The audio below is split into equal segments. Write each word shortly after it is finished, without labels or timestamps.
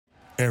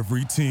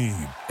Every team,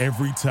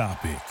 every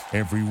topic,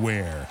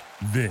 everywhere.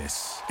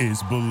 This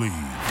is Believe.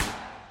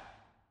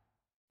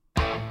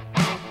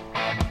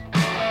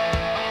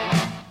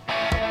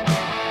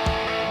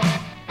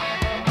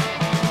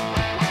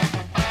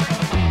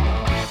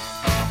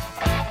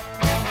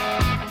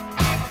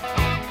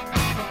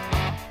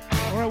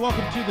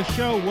 Welcome to the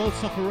show, World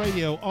Soccer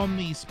Radio on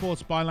the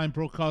Sports Byline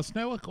Broadcast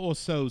Network,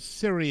 also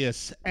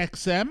Sirius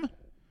XM.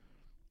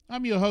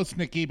 I'm your host,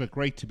 Nick Eber.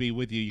 Great to be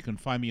with you. You can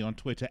find me on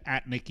Twitter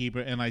at Nick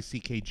Eber,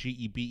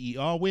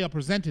 Nickgeber. We are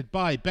presented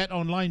by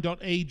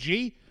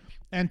BetOnline.ag,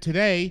 and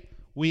today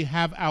we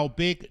have our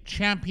big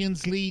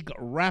Champions League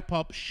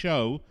wrap-up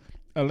show.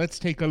 Let's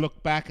take a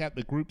look back at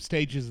the group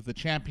stages of the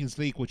Champions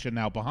League, which are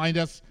now behind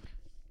us.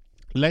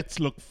 Let's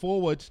look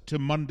forward to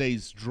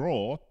Monday's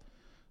draw.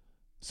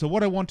 So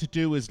what I want to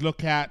do is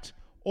look at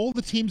all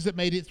the teams that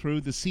made it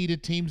through, the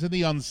seeded teams and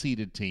the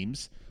unseeded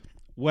teams,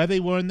 where they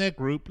were in their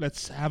group.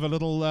 Let's have a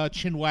little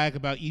chinwag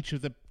about each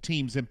of the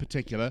teams in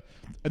particular.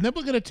 And then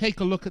we're going to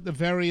take a look at the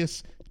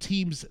various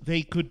teams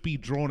they could be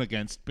drawn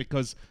against,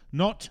 because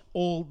not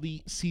all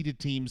the seeded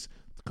teams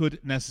could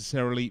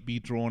necessarily be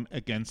drawn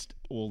against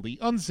all the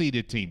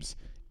unseeded teams,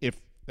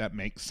 if that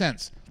makes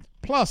sense.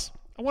 Plus,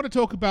 I want to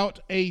talk about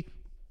a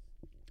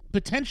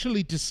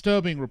potentially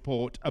disturbing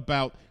report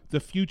about the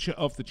future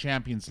of the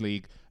Champions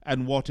League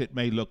and what it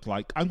may look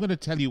like. I'm going to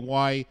tell you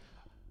why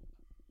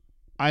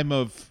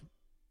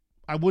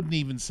I wouldn't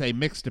even say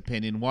mixed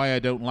opinion, why I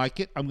don't like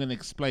it. I'm going to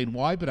explain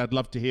why, but I'd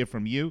love to hear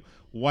from you.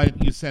 Why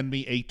don't you send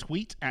me a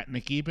tweet at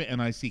Nick Eber,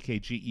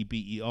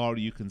 Nickgeber.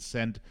 You can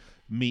send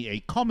me a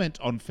comment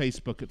on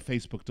Facebook at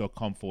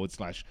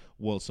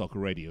facebook.com/World Soccer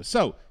Radio.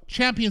 So,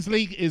 Champions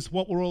League is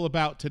what we're all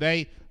about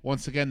today.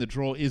 Once again, the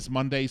draw is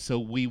Monday, so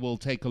we will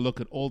take a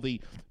look at all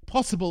the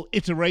possible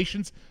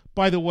iterations.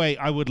 By the way,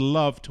 I would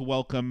love to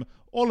welcome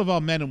all of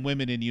our men and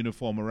women in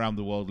uniform around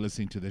the world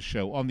listening to this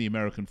show on the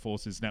American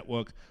Forces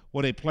Network.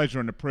 What a pleasure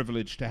and a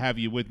privilege to have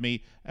you with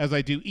me, as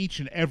I do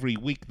each and every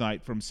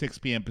weeknight from 6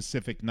 p.m.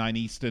 Pacific, 9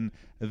 Eastern.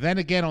 Then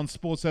again on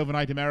Sports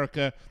Overnight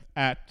America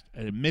at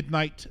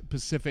midnight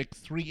Pacific,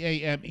 3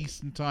 a.m.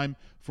 Eastern Time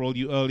for all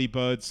you early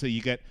birds, so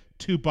you get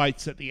 2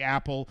 bites at the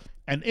apple.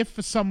 And if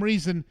for some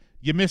reason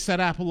you miss that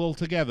apple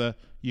altogether,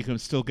 you can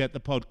still get the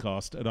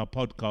podcast at our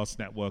podcast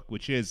network,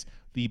 which is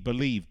the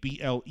Believe,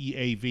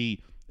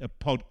 B-L-E-A-V, a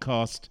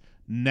podcast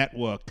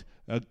network.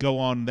 Go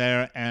on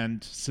there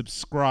and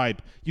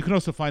subscribe. You can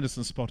also find us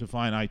on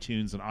Spotify and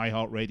iTunes and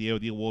iHeartRadio,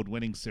 the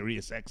award-winning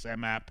Sirius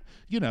XM app.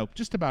 You know,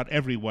 just about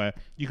everywhere.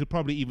 You could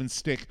probably even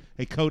stick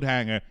a coat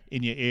hanger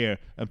in your ear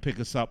and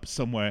pick us up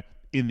somewhere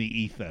in the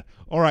ether.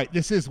 All right,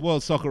 this is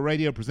World Soccer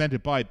Radio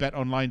presented by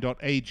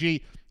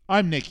BetOnline.ag.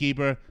 I'm Nick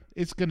Eber.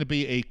 It's going to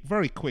be a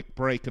very quick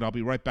break, and I'll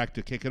be right back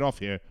to kick it off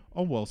here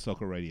on World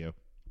Soccer Radio.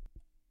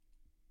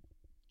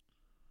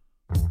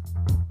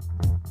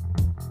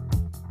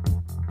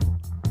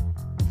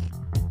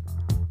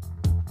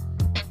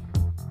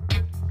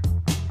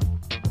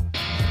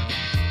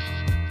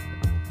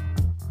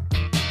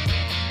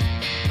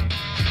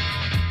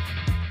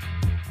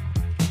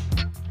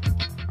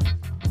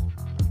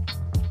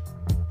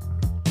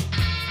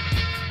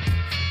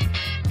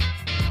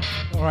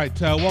 All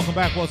right, welcome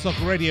back, World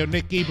Soccer Radio.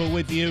 Nick Eber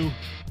with you.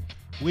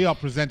 We are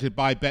presented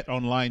by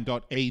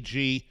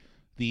BetOnline.ag.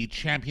 The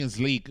Champions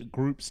League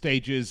group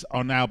stages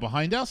are now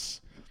behind us,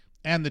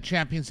 and the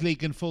Champions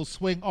League in full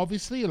swing,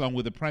 obviously, along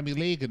with the Premier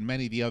League and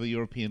many of the other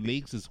European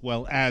leagues, as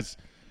well as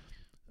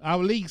our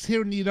leagues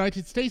here in the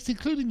United States,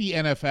 including the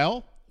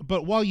NFL.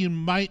 But while you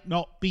might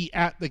not be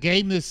at the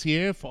game this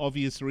year, for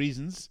obvious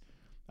reasons,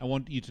 I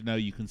want you to know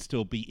you can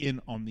still be in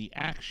on the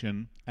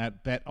action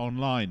at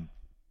BetOnline.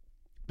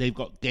 They've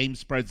got game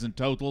spreads and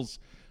totals.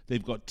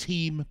 They've got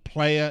team,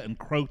 player, and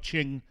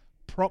coaching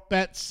prop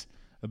bets.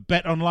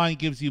 BetOnline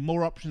gives you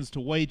more options to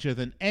wager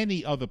than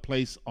any other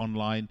place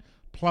online.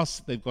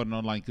 Plus, they've got an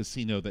online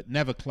casino that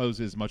never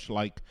closes, much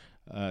like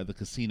the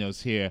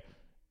casinos here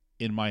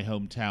in my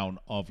hometown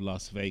of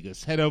Las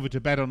Vegas. Head over to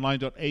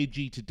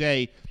BetOnline.ag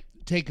today.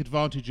 Take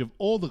advantage of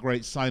all the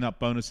great sign-up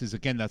bonuses.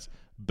 Again, that's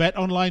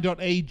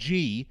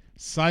BetOnline.ag.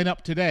 Sign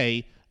up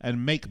today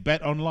and make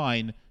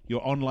BetOnline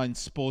your online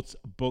sports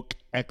book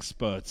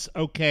experts.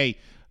 Okay,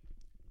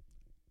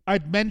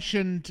 I'd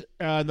mentioned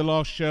in the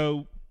last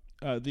show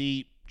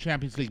the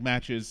Champions League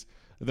matches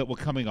that were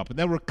coming up, and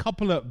there were a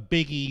couple of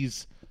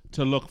biggies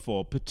to look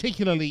for,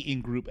 particularly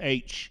in Group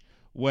H,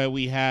 where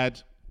we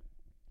had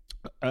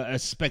a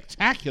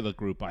spectacular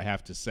group, I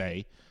have to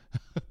say,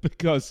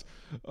 because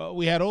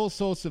we had all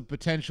sorts of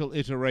potential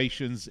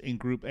iterations in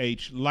Group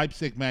H.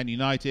 Leipzig, Man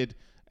United,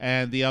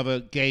 and the other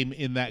game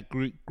in that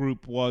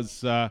group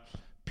was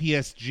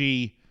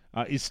PSG,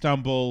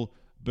 Istanbul,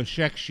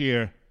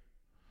 Başakşehir.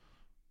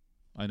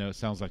 I know it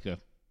sounds like a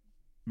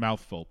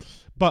mouthful.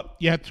 But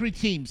you had 3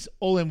 teams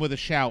all in with a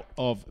shout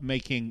of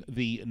making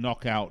the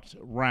knockout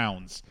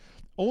rounds.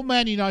 All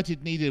Man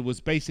United needed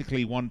was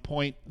basically 1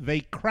 point. They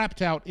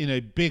crapped out in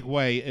a big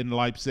way in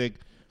Leipzig,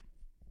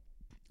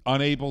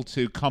 unable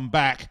to come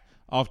back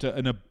after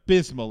an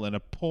abysmal and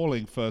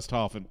appalling first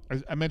half. And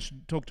I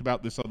talked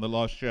about this on the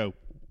last show,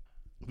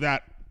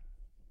 that,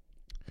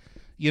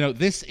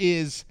 this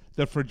is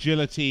the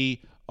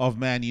fragility of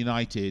Man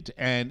United.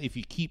 And if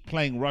you keep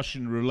playing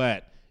Russian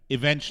roulette,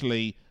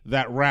 eventually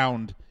that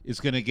round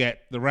is going to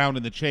get, the round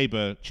in the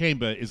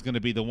chamber is going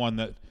to be the one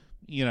that,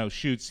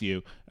 shoots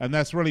you. And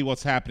that's really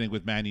what's happening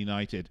with Man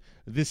United.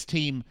 This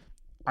team,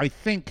 I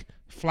think,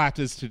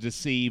 flatters to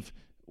deceive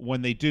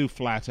when they do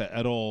flatter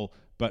at all.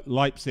 But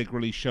Leipzig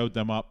really showed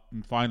them up,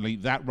 and finally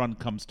that run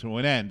comes to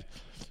an end.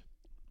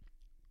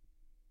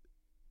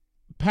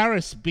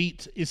 Paris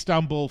beat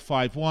Istanbul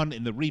 5-1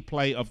 in the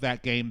replay of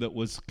that game that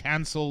was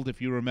cancelled,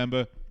 if you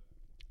remember,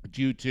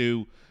 due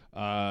to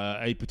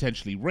a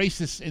potentially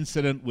racist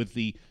incident with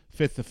the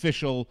fifth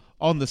official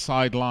on the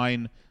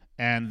sideline,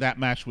 and that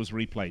match was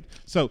replayed.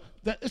 So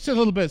it's a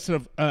little bit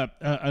sort of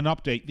an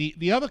update.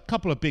 The other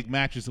couple of big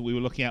matches that we were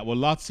looking at were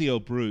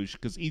Lazio-Bruges,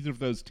 because either of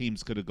those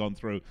teams could have gone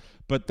through.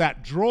 But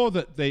that draw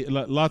that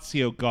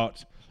Lazio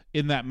got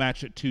in that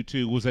match at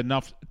 2-2 was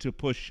enough to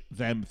push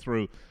them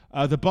through.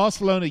 The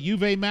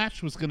Barcelona-Juve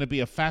match was going to be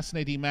a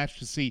fascinating match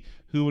to see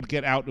who would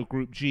get out of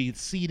Group G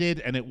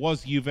seeded, and it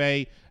was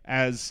Juve,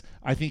 as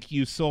I think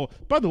you saw.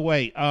 By the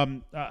way,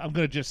 I'm going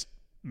to just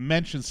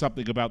mention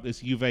something about this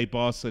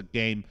Juve-Barca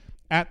game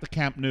at the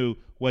Camp Nou,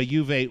 where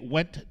Juve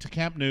went to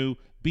Camp Nou,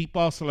 beat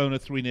Barcelona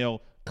 3-0,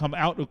 come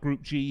out of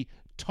Group G,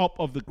 top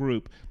of the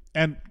group.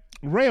 And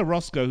Ray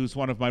Orozco, who's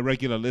one of my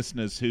regular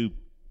listeners, who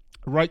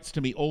writes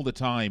to me all the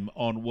time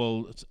on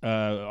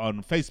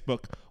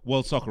Facebook,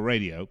 World Soccer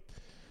Radio,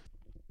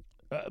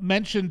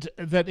 mentioned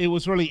that it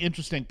was really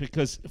interesting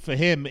because for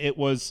him it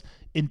was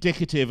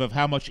indicative of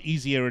how much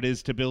easier it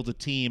is to build a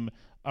team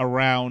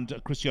around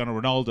Cristiano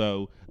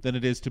Ronaldo than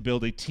it is to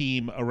build a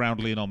team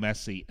around Lionel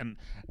Messi. And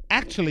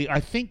actually, I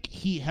think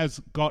he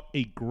has got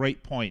a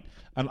great point.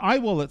 And I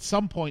will, at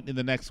some point in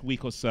the next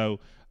week or so,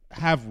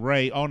 have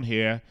Ray on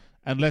here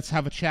and let's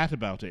have a chat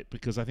about it,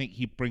 because I think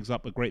he brings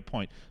up a great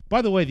point.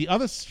 By the way, the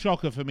other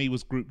shocker for me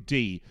was Group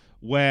D,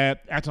 where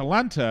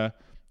Atalanta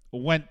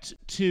went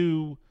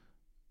to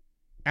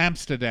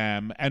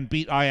Amsterdam and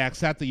beat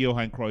Ajax at the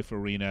Johan Cruyff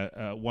Arena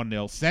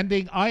 1-0,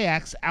 sending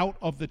Ajax out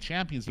of the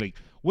Champions League,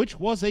 which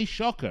was a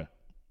shocker.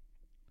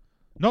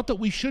 Not that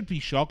we should be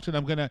shocked, and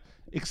I'm going to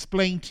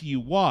explain to you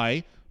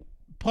why.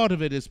 Part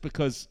of it is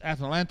because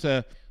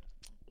Atalanta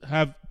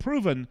have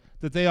proven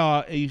that they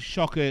are a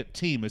shocker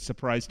team, a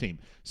surprise team.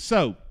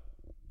 So,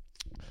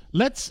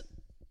 let's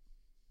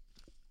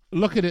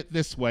look at it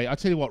this way. I'll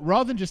tell you what,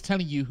 rather than just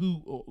telling you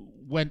who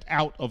went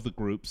out of the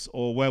groups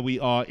or where we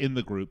are in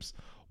the groups,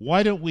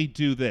 why don't we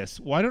do this?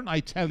 Why don't I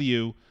tell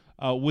you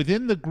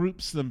within the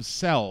groups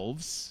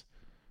themselves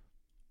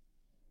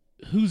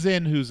who's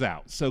in, who's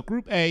out? So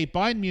Group A,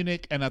 Bayern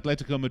Munich and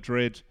Atletico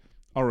Madrid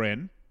are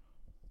in.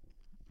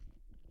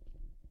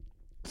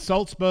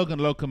 Salzburg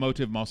and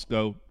Lokomotiv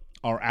Moscow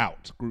are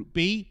out. Group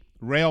B,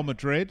 Real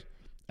Madrid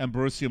and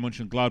Borussia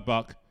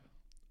Mönchengladbach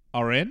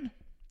are in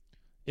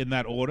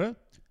that order.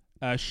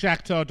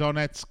 Shakhtar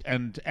Donetsk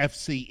and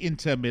FC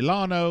Inter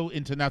Milano,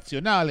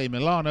 Internazionale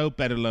Milano,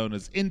 better known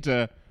as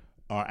Inter,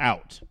 are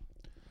out.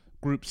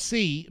 Group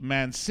C,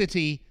 Man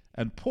City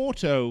and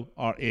Porto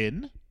are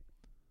in,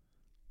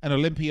 and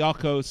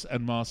Olympiacos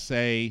and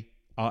Marseille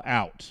are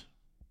out.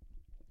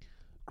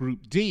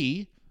 Group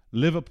D,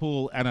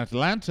 Liverpool and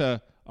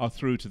Atlanta are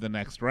through to the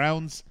next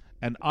rounds,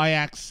 and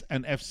Ajax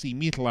and FC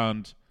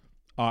Midtjylland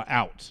are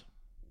out.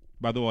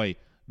 By the way,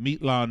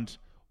 Midtjylland,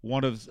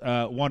 one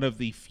of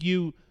the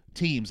few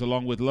teams,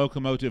 along with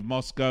Lokomotiv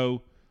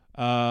Moscow,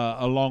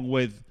 along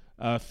with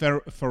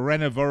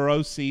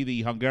Ferencvárosi,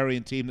 the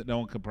Hungarian team that no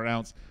one can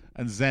pronounce,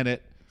 and Zenit,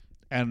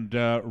 and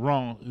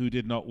Rennes, who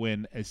did not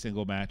win a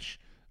single match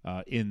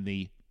in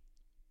the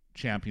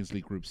Champions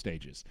League group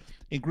stages.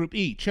 In Group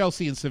E,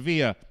 Chelsea and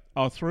Sevilla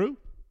are through.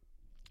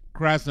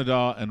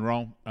 Krasnodar and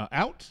Rennes are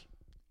out.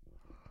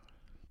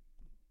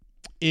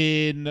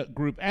 In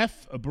Group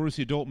F,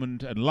 Borussia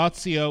Dortmund and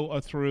Lazio are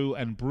through,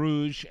 and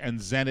Bruges and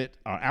Zenit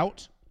are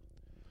out.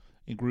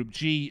 In Group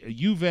G,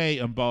 Juve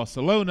and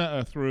Barcelona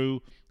are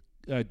through.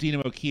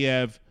 Dinamo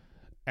Kiev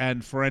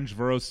and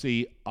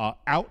Ferencvárosi are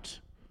out.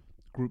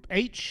 Group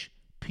H,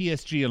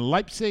 PSG and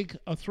Leipzig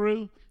are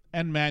through,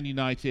 and Man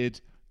United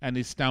and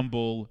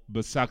Istanbul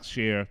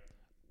Başakşehir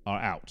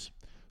are out.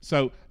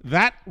 So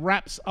that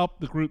wraps up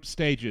the group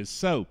stages.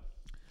 So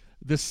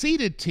the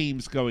seeded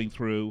teams going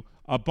through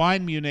are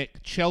Bayern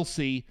Munich,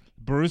 Chelsea,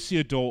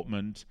 Borussia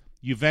Dortmund,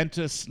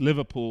 Juventus,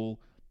 Liverpool,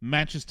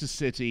 Manchester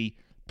City,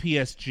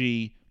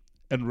 PSG,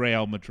 and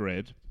Real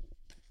Madrid.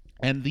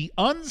 And the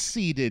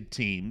unseeded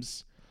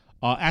teams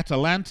are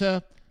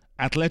Atalanta,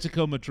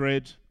 Atletico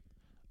Madrid,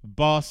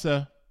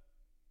 Barca,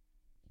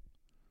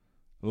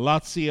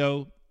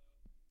 Lazio,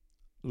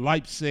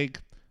 Leipzig,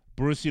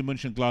 Borussia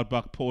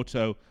Mönchengladbach,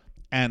 Porto,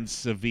 and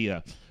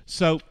Sevilla.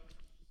 So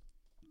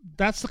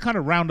that's the kind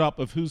of roundup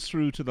of who's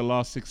through to the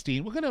last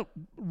 16. We're going to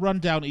run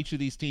down each of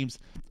these teams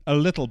a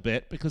little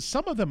bit because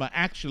some of them are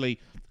actually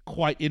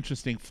quite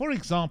interesting. For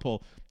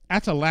example,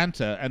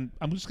 Atalanta, and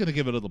I'm just going to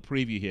give a little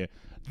preview here.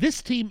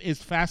 This team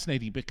is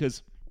fascinating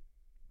because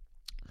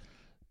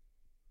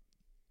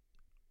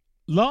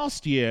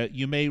last year,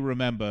 you may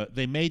remember,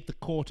 they made the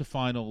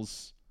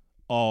quarterfinals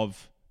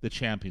of the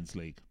Champions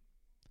League.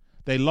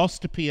 They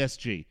lost to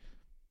PSG.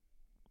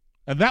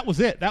 And that was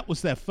it. That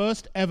was their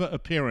first ever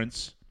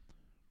appearance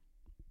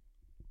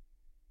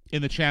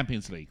in the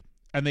Champions League.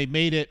 And they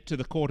made it to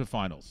the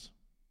quarterfinals.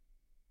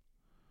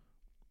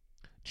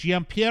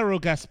 Gianpiero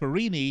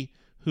Gasperini,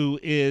 who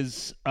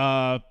is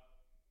the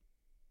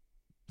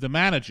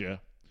manager,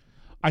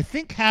 I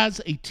think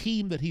has a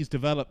team that he's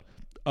developed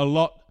a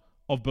lot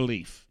of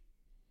belief.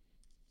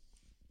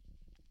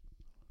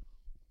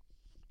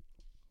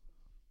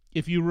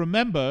 If you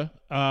remember,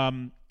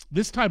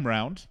 this time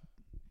round,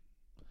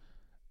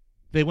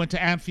 they went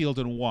to Anfield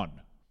and won.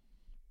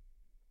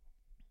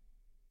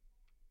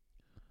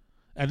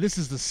 And this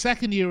is the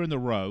second year in a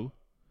row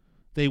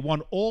they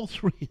won all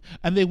three,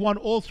 and they won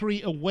all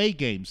three away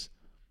games.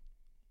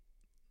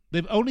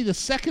 They're only the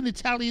second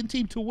Italian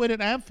team to win at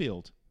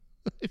Anfield,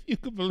 if you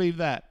can believe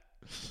that.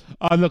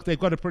 Look, they've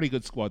got a pretty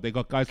good squad. They've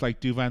got guys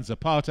like Duvan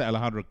Zapata,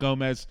 Alejandro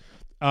Gomez.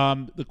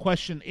 The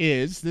question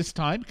is, this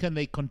time, can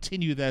they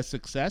continue their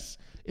success?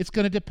 It's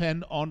going to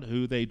depend on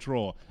who they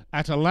draw.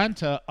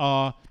 Atalanta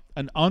are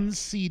an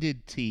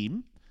unseeded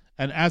team,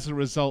 and as a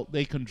result,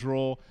 they can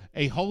draw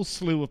a whole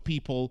slew of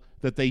people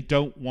that they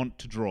don't want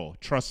to draw.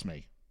 Trust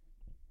me.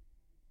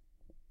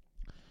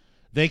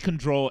 They can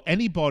draw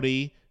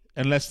anybody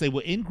unless they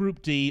were in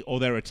Group D or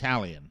they're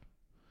Italian,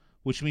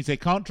 which means they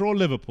can't draw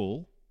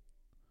Liverpool,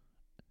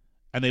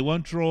 and they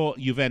won't draw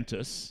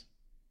Juventus,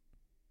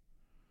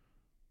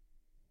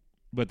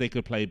 but they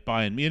could play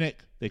Bayern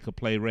Munich, they could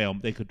play Real,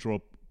 they could draw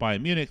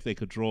Bayern Munich, they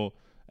could draw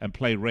and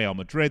play Real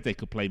Madrid, they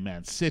could play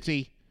Man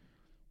City,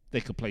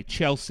 they could play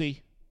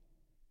Chelsea,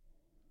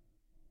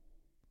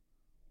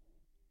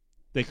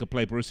 they could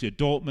play Borussia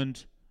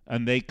Dortmund,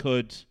 and they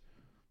could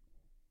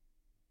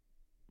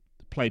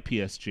play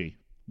PSG,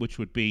 which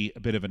would be a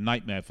bit of a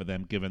nightmare for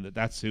them, given that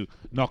that's who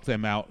knocked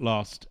them out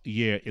last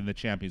year in the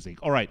Champions League.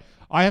 All right,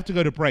 I have to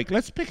go to break.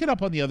 Let's pick it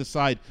up on the other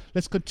side.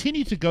 Let's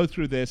continue to go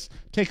through this,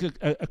 take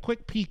a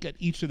quick peek at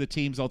each of the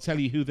teams. I'll tell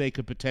you who they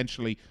could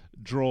potentially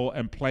draw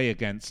and play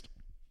against.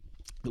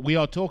 We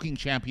are talking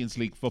Champions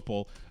League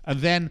football. And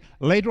then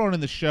later on in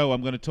the show,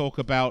 I'm going to talk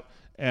about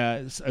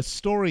a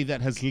story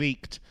that has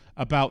leaked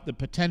about the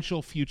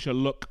potential future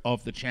look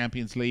of the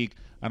Champions League.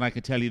 And I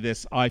can tell you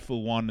this, I,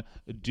 for one,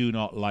 do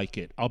not like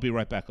it. I'll be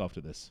right back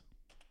after this.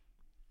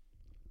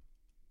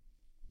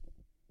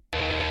 All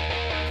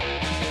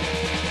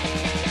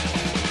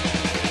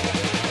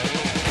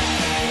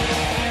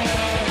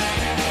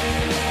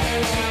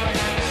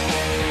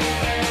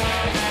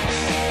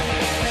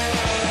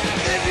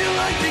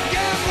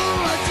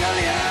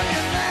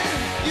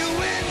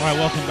right,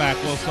 welcome back.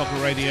 World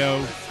Soccer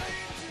Radio.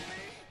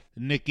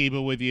 Nick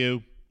Geber with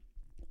you.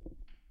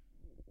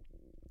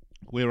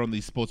 We're on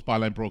the Sports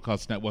Byline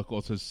Broadcast Network,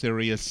 also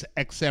Sirius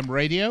XM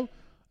Radio,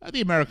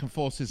 the American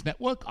Forces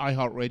Network,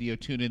 iHeartRadio,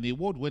 TuneIn, the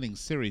award-winning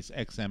Sirius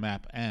XM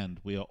app, and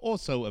we are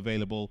also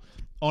available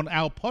on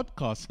our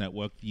podcast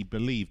network, the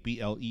Believe,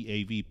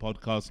 B-L-E-A-V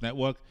Podcast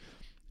Network.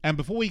 And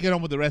before we get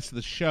on with the rest of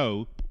the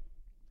show,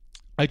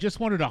 I just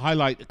wanted to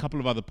highlight a couple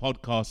of other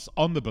podcasts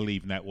on the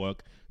Believe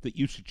Network that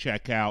you should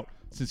check out,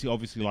 since you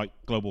obviously like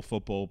global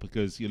football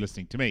because you're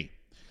listening to me.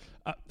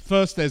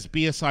 First, there's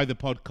BSI the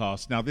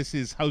Podcast. Now, this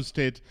is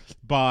hosted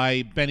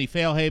by Benny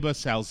Feilhaber,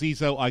 Sal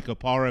Zizzo, Ike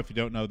Opara. If you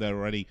don't know, they're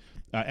already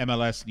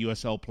MLS and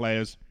USL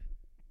players.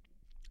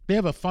 They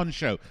have a fun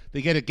show.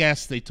 They get a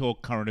guest. They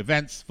talk current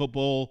events,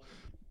 football,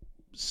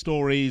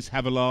 stories,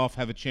 have a laugh,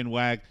 have a chin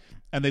wag.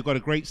 And they've got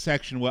a great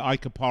section where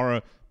Ike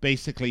Opara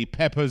basically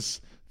peppers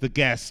the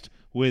guest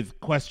with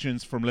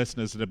questions from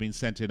listeners that have been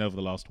sent in over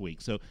the last week.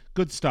 So,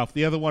 good stuff.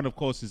 The other one, of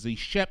course, is the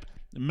Shep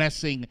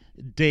Messing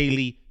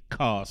Daily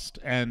Cast,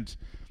 and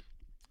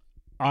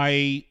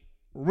I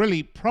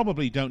really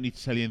probably don't need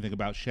to tell you anything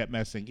about Shep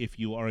Messing if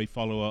you are a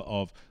follower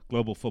of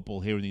global football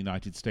here in the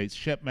United States.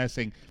 Shep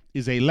Messing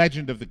is a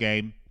legend of the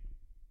game,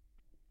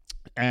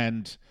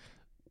 and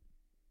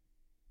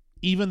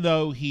even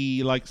though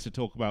he likes to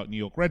talk about New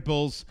York Red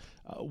Bulls,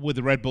 with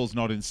the Red Bulls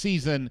not in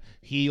season,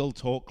 he'll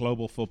talk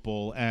global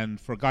football, and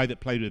for a guy that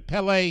played with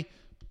Pele,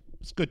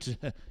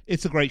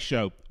 it's a great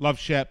show. Love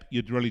Shep.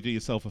 You'd really do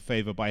yourself a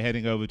favor by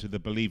heading over to the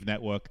Believe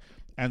Network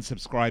and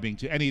subscribing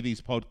to any of these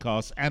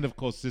podcasts, and of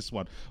course this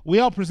one. We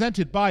are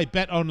presented by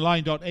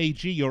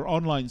BetOnline.ag, your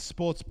online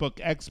sportsbook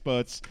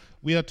experts.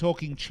 We are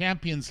talking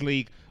Champions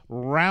League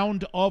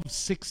round of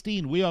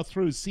 16. We are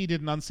through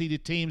seeded and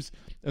unseeded teams.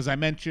 As I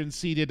mentioned,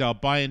 seeded are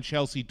Bayern,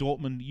 Chelsea,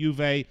 Dortmund,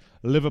 Juve,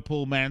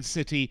 Liverpool, Man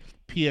City,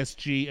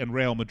 PSG, and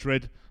Real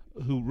Madrid,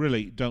 who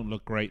really don't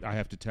look great, I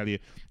have to tell you.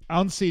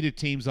 Unseeded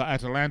teams are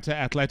Atalanta,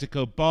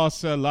 Atletico,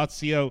 Barca,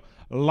 Lazio,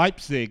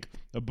 Leipzig,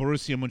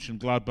 Borussia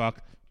Mönchengladbach,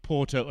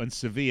 Porto, and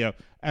Sevilla.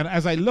 And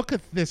as I look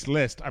at this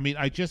list, I mean,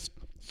 I just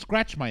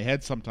scratch my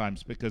head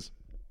sometimes, because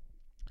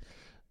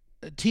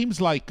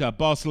teams like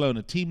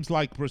Barcelona, teams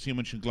like Borussia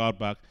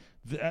Mönchengladbach,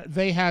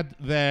 they had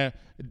their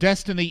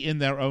destiny in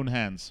their own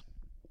hands.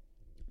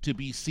 to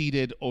be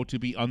seeded or to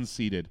be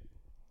unseeded.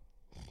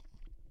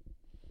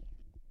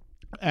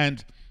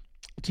 And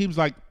teams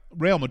like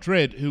Real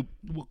Madrid, who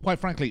were quite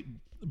frankly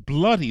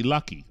bloody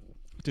lucky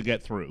to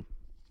get through,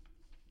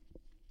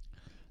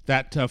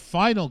 that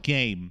final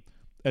game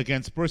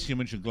against Borussia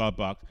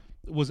Mönchengladbach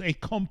was a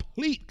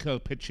complete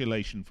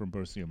capitulation from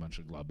Borussia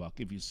Mönchengladbach,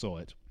 if you saw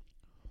it.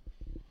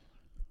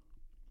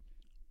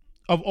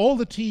 Of all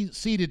the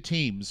seeded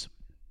teams,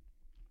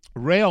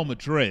 Real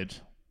Madrid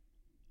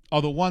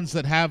are the ones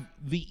that have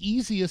the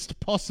easiest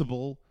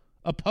possible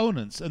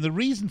opponents. And the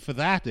reason for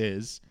that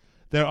is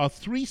there are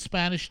 3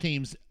 Spanish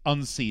teams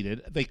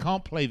unseeded. They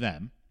can't play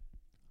them.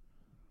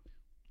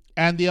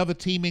 And the other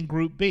team in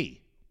Group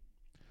B.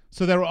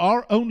 So there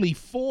are only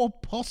 4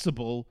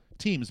 possible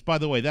teams. By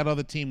the way, that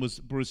other team was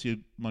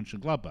Borussia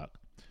Mönchengladbach.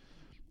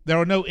 There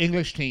are no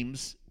English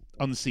teams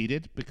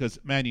unseeded because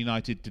Man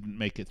United didn't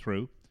make it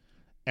through.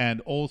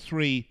 And all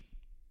 3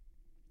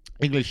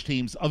 English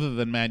teams other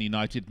than Man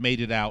United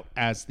made it out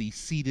as the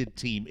seeded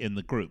team in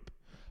the group.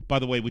 By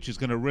the way, which is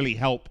going to really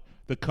help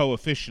the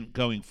coefficient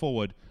going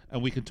forward.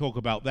 And we can talk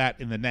about that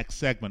in the next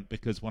segment,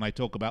 because when I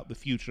talk about the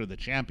future of the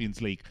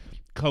Champions League,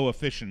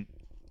 coefficient,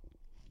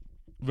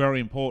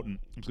 very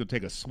important. I'm just going to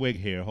take a swig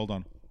here. Hold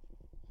on.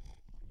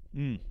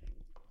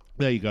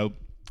 There you go.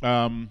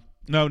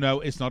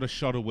 No, it's not a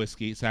shot of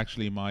whiskey. It's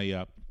actually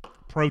my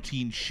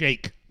protein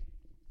shake.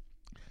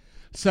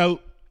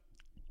 So,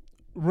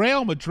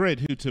 Real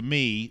Madrid, who to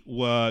me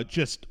were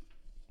just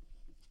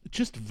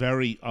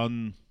very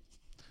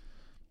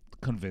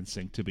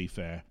unconvincing, to be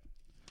fair,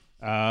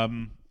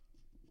 come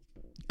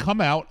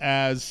out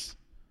as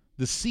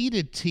the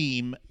seeded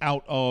team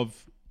out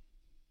of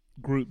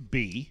Group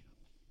B,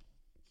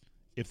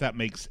 if that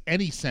makes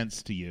any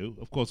sense to you.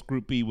 Of course,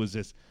 Group B was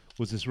this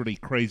really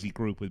crazy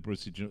group with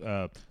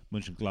Borussia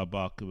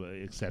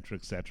Mönchengladbach, etc.,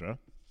 etc.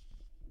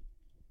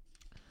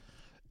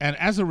 And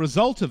as a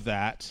result of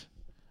that,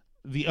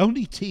 the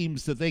only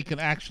teams that they can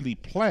actually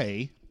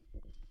play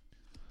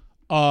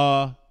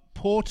are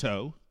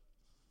Porto,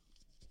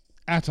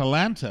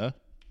 Atalanta,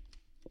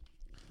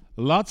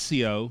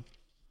 Lazio,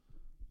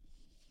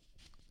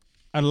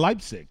 and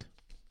Leipzig.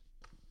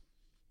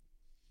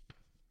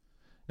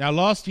 Now,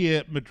 last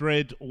year,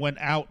 Madrid went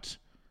out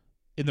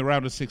in the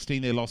round of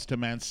 16. They lost to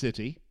Man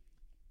City.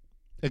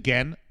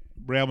 Again,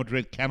 Real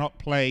Madrid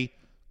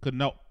could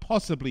not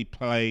possibly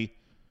play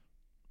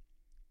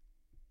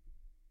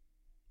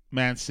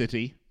Man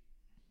City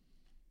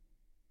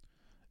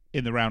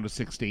in the round of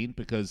 16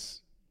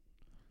 because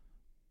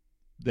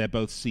they're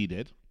both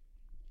seeded.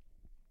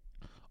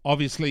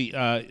 Obviously,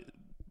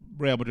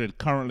 Real Madrid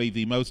currently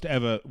the most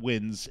ever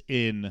wins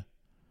in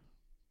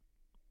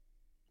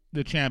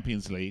the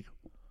Champions League.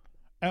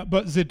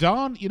 But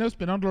Zidane, has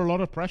been under a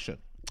lot of pressure.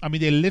 I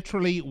mean, they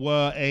literally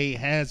were a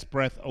hair's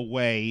breadth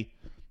away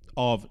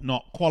of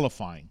not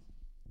qualifying.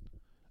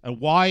 And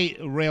why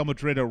Real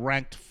Madrid are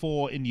ranked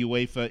 4 in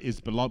UEFA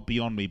is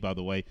beyond me, by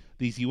the way.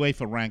 These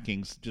UEFA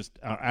rankings just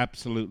are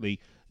absolutely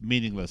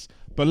meaningless.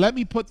 But let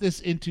me put this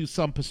into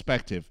some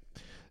perspective.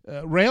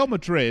 Real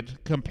Madrid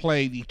can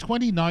play the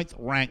 29th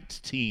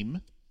ranked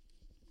team.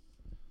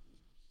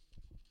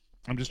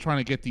 I'm just trying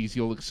to get these.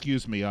 You'll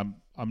excuse me. I'm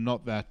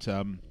not that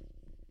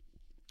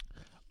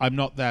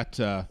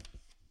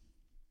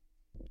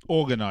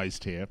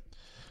organized here.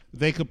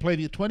 They could play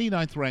the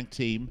 29th ranked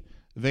team.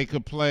 They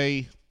could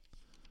play.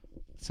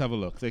 Let's have a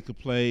look. They could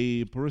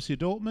play Borussia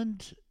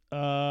Dortmund.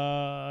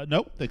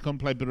 Nope, they couldn't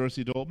play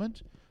Borussia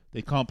Dortmund.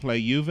 They can't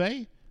play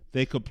Juve.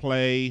 They could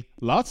play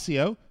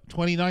Lazio,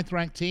 29th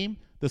ranked team,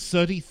 the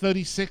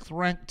 36th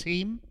ranked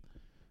team.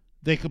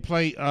 They could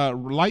play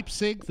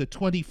Leipzig, the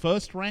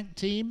 21st ranked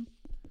team.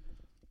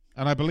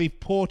 And I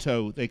believe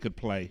Porto they could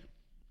play,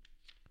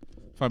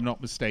 if I'm not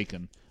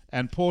mistaken.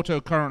 And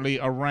Porto currently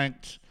are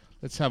ranked,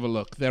 let's have a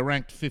look, they're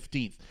ranked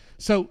 15th.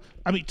 So,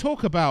 I mean,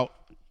 talk about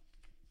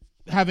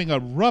having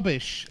a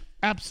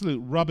absolute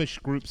rubbish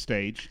group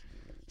stage,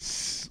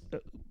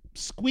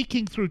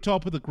 squeaking through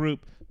top of the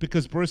group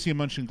because Borussia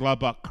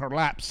Mönchengladbach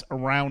collapse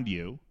around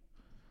you.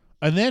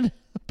 And then,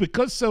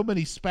 because so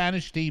many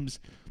Spanish teams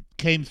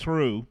came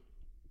through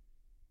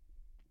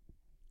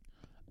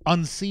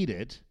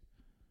unseeded,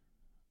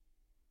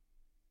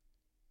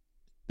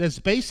 there's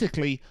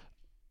basically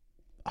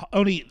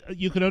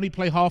you can only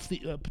play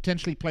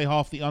potentially play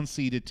half the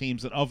unseeded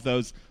teams, and of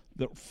those,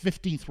 the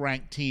 15th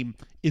ranked team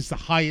is the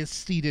highest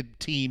seeded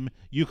team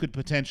you could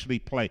potentially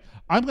play.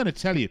 I'm going to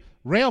tell you,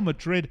 Real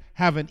Madrid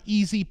have an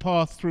easy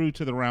path through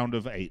to the round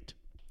of 8,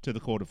 to the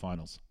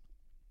quarterfinals.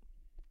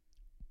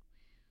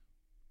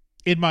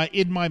 In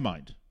my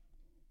mind,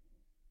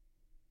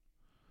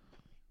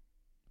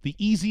 the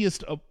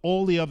easiest of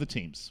all the other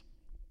teams.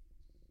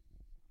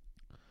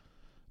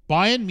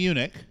 Bayern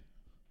Munich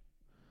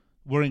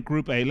were in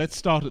Group A. Let's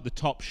start at the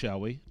top, shall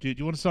we? Do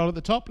you want to start at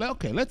the top?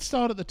 Okay, let's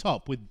start at the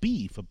top with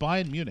B for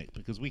Bayern Munich,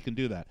 because we can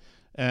do that.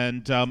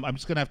 And I'm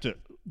just going to have to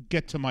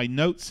get to my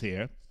notes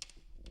here.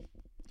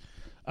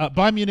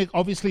 Bayern Munich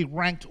obviously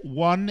ranked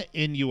 1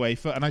 in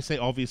UEFA, and I say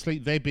obviously,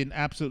 they've been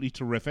absolutely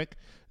terrific.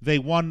 They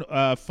won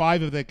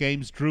 5 of their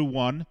games, drew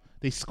 1.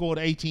 They scored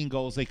 18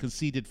 goals. They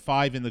conceded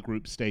 5 in the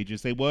group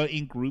stages. They were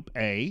in Group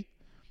A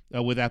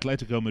with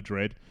Atletico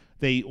Madrid.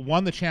 They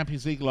won the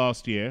Champions League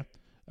last year.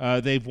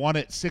 They've won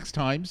it 6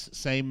 times,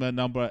 same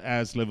number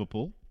as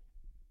Liverpool.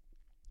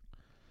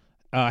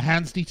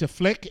 Hans-Dieter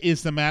Flick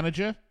is the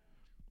manager.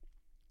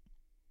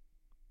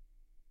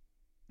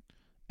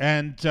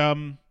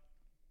 And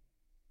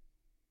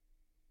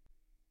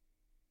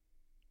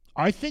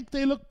I think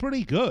they look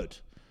pretty good.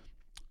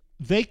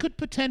 They could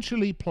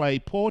potentially play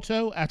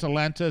Porto,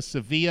 Atalanta,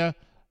 Sevilla,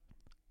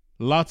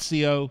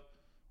 Lazio,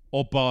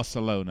 or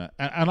Barcelona.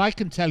 And I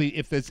can tell you,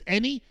 if there's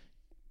any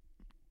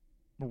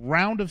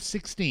round of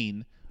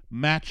 16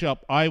 matchup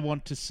I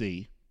want to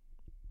see,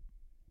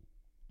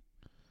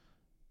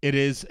 it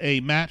is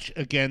a match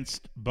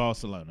against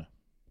Barcelona.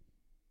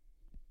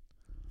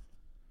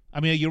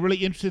 I mean, are you really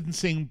interested in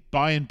seeing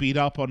Bayern beat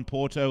up on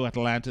Porto,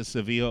 Atalanta,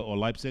 Sevilla, or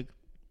Leipzig?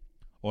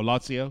 Or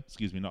Lazio?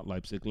 Excuse me, not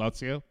Leipzig.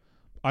 Lazio?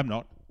 I'm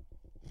not.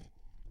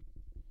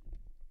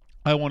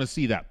 I want to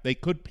see that. They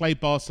could play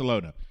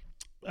Barcelona.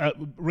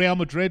 Real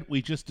Madrid,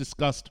 we just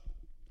discussed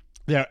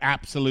their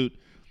absolute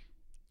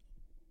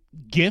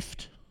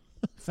gift,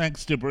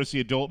 thanks to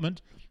Borussia Dortmund,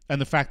 and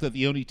the fact that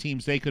the only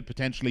teams they could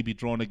potentially be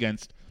drawn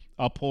against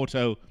are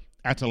Porto,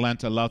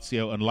 Atalanta,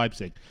 Lazio, and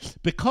Leipzig.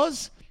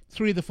 Because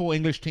 3 of the 4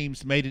 English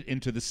teams made it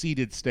into the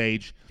seeded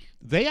stage,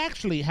 they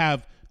actually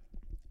have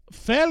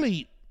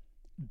fairly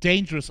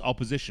dangerous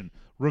opposition.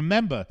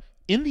 Remember,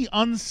 in the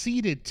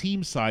unseeded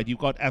team side, you've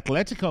got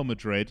Atletico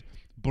Madrid,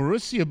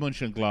 Borussia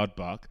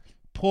Mönchengladbach,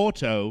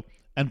 Porto,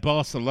 and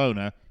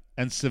Barcelona,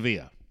 and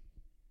Sevilla.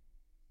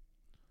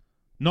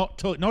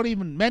 Not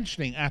even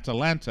mentioning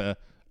Atalanta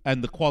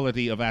and the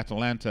quality of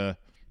Atalanta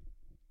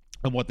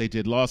and what they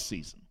did last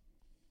season.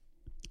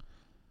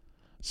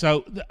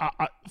 So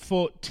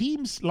for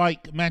teams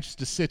like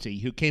Manchester City,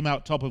 who came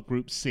out top of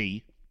Group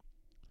C,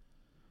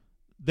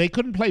 they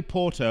couldn't play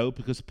Porto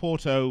because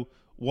Porto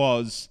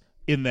was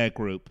in their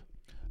group.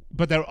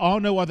 But there are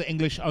no other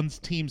English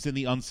teams in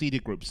the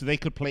unseeded group, so they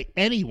could play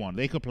anyone.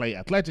 They could play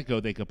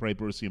Atletico, they could play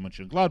Borussia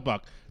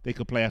Mönchengladbach, they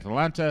could play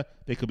Atalanta,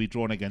 they could be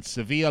drawn against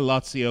Sevilla,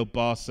 Lazio,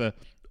 Barca,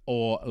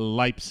 or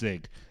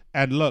Leipzig.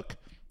 And look,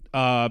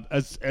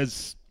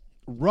 as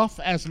rough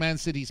as Man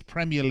City's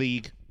Premier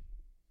League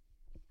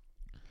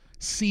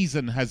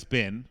season has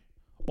been,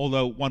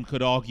 although one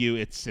could argue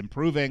it's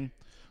improving,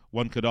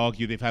 one could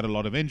argue they've had a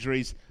lot of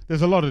injuries,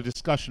 there's a lot of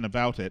discussion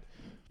about it.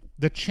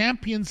 The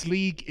Champions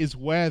League is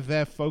where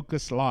their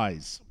focus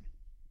lies.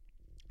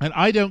 And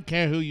I don't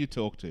care who you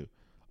talk to.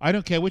 I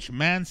don't care which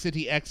Man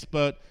City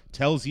expert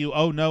tells you,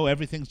 oh no,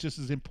 everything's just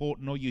as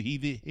important, or you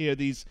hear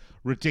these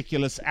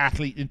ridiculous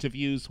athlete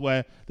interviews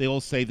where they all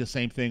say the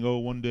same thing, oh,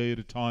 one day at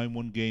a time,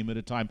 one game at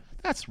a time.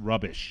 That's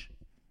rubbish.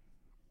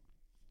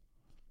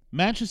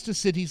 Manchester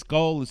City's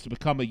goal is to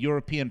become a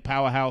European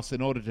powerhouse.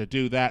 In order to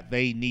do that,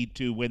 they need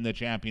to win the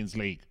Champions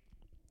League.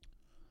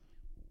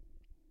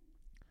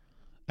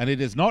 And it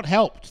has not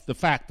helped the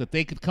fact that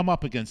they could come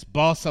up against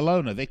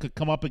Barcelona, they could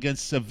come up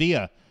against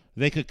Sevilla,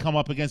 they could come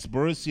up against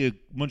Borussia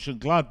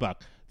Mönchengladbach,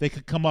 they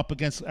could come up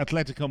against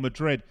Atletico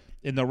Madrid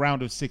in the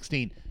round of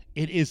 16.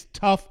 It is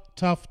tough,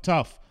 tough,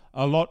 tough.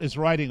 A lot is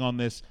riding on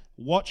this.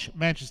 Watch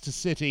Manchester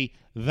City.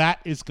 That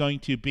is going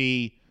to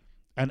be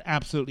an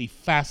absolutely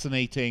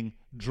fascinating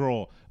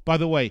draw. By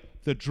the way,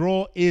 the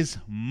draw is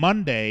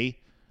Monday.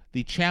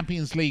 The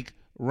Champions League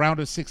round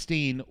of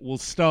 16 will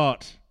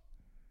start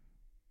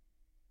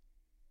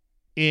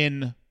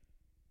in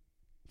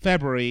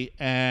February,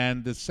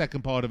 and the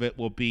second part of it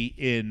will be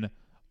in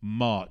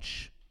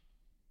March.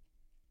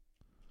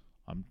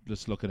 I'm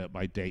just looking at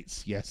my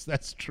dates. Yes,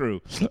 that's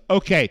true.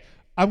 Okay,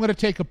 I'm going to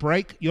take a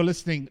break. You're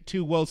listening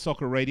to World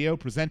Soccer Radio,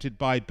 presented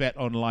by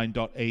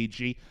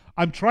BetOnline.ag.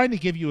 I'm trying to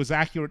give you as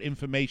accurate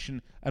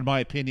information and my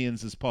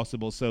opinions as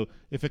possible, so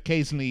if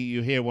occasionally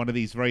you hear one of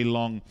these very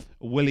long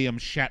William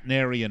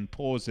Shatnerian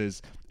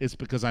pauses, it's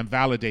because I'm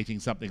validating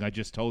something I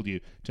just told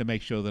you to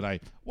make sure that I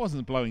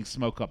wasn't blowing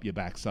smoke up your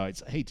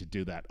backsides. I hate to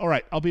do that. All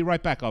right, I'll be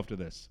right back after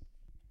this.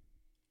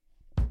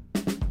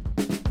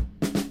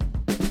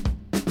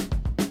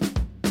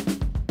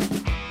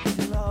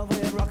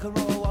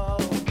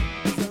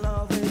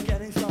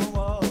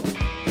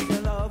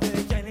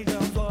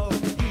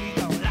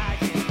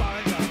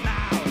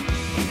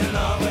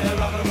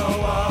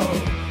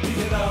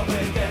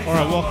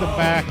 Welcome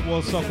back,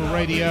 World Soccer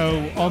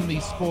Radio on the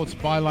Sports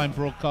Byline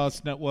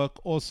Broadcast Network,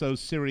 also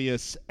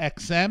Sirius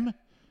XM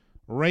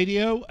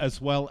Radio, as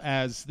well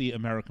as the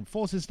American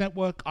Forces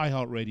Network,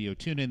 iHeartRadio,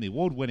 TuneIn, the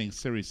award-winning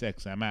Sirius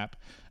XM app,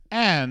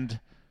 and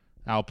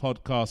our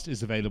podcast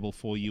is available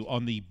for you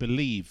on the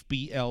Believe,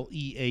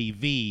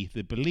 B-L-E-A-V,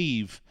 the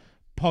Believe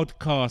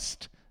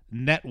Podcast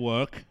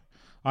Network.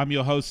 I'm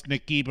your host,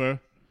 Nick Gieber.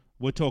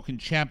 We're talking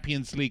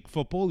Champions League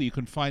football. You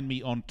can find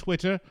me on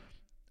Twitter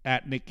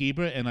at Nick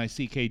Gieber,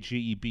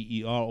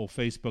 Nickgeber, or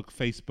Facebook,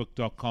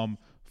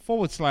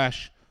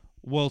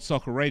 facebook.com/World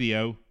Soccer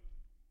Radio.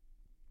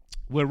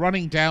 We're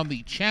running down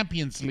the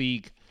Champions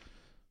League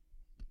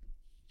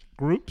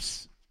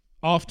groups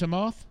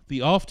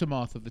the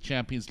aftermath of the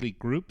Champions League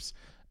groups.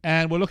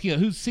 And we're looking at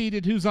who's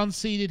seeded, who's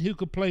unseeded, who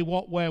could play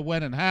what, where,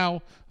 when, and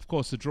how. Of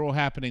course, the draw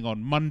happening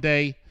on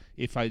Monday,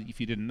 if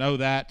you didn't know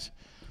that.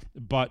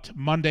 But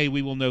Monday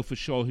we will know for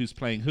sure who's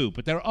playing who.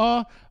 But there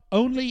are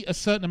only a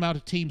certain amount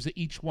of teams that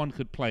each one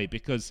could play,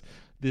 because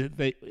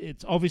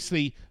it's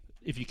obviously,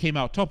 if you came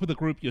out top of the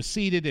group, you're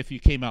seeded. If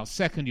you came out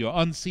second, you're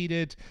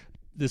unseeded.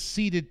 The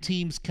seeded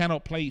teams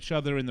cannot play each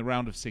other in the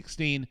round of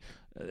 16.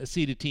 A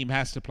seeded team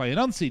has to play an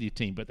unseeded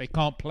team, but they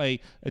can't play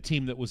a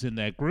team that was in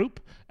their group,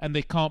 and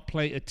they can't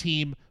play a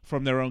team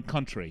from their own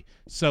country.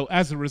 So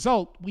as a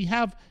result, we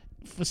have,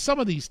 for some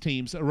of these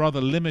teams, a rather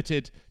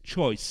limited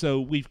choice.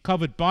 So we've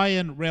covered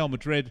Bayern, Real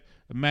Madrid,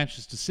 and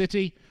Manchester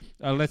City.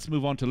 Let's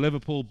move on to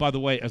Liverpool. By the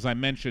way, as I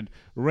mentioned,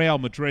 Real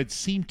Madrid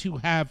seem to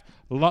have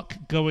luck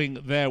going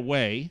their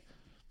way.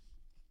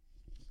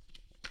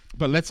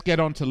 But let's get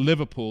on to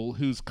Liverpool,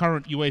 whose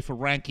current UEFA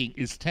ranking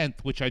is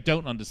 10th, which I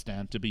don't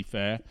understand, to be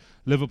fair.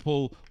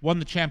 Liverpool won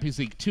the Champions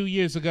League 2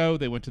 years ago.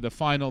 They went to the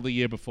final the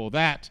year before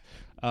that.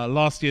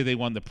 Last year they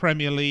won the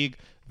Premier League.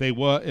 They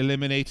were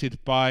eliminated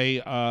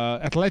by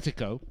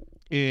Atletico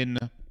in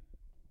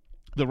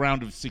the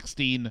round of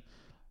 16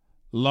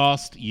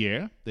 last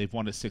year. They've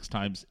won it 6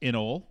 times in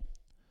all.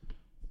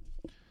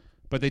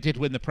 But they did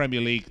win the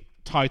Premier League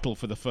title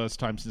for the first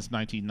time since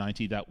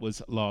 1990. That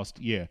was last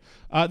year.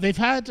 They've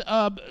had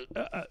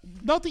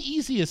not the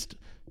easiest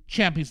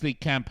Champions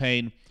League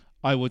campaign,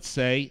 I would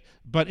say,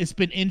 but it's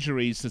been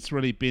injuries that's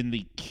really been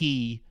the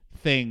key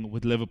thing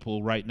with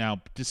Liverpool right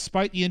now.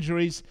 Despite the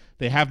injuries,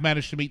 they have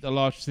managed to meet the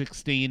last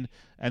 16,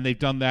 and they've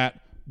done that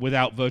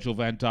without Virgil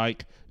van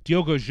Dijk.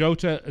 Diogo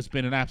Jota has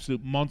been an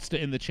absolute monster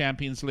in the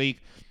Champions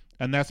League,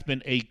 and that's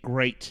been a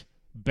great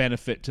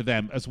benefit to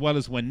them. As well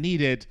as when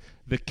needed,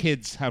 the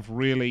kids have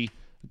really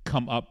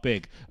come up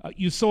big.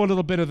 You saw a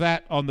little bit of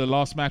that on the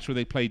last match where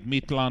they played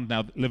Midtjylland.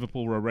 Now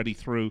Liverpool were already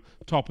through,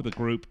 top of the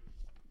group.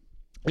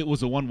 It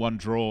was a 1-1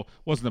 draw.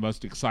 Wasn't the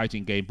most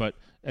exciting game, but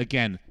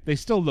again, they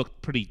still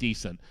looked pretty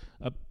decent.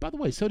 By the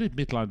way, so did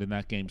Midtjylland in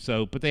that game,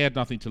 but they had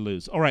nothing to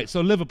lose. All right,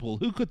 so Liverpool,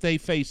 who could they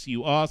face,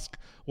 you ask?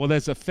 Well,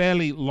 there's a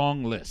fairly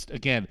long list.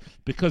 Again,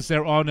 because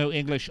there are no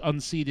English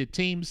unseeded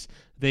teams,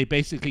 they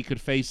basically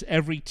could face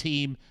every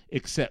team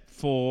except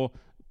for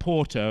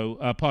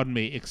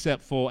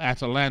except for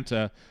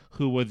Atalanta,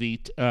 who were the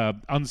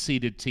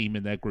unseeded team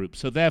in their group.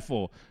 So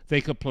therefore,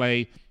 they could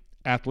play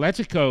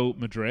Atletico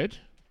Madrid,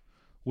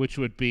 which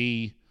would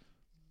be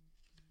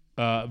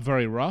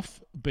very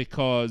rough,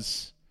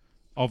 because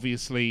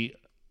obviously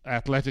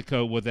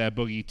Atletico were their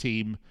boogie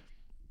team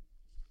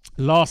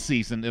last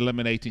season,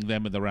 eliminating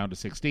them in the round of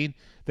 16.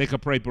 They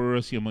could play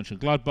Borussia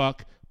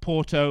Mönchengladbach,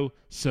 Porto,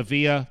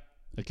 Sevilla,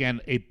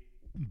 again a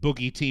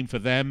boogie team for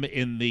them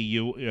in the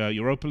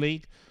Europa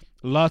League,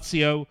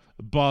 Lazio,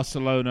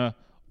 Barcelona,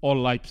 or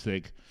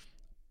Leipzig.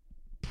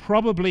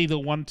 Probably the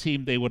one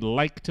team they would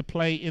like to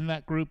play in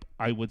that group,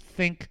 I would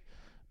think.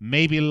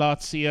 Maybe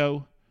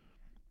Lazio,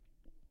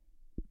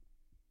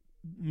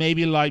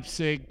 maybe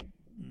Leipzig,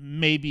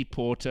 maybe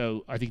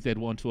Porto. I think they'd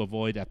want to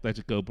avoid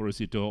Atletico,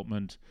 Borussia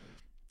Dortmund,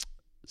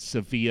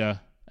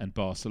 Sevilla, and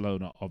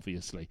Barcelona,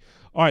 obviously.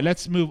 All right,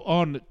 let's move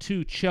on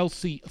to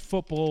Chelsea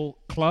Football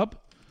Club.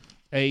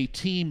 A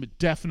team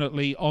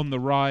definitely on the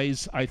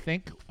rise, I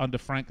think, under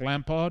Frank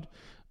Lampard.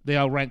 They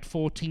are ranked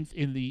 14th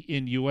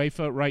in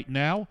UEFA right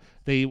now.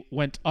 They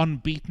went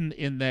unbeaten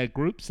in their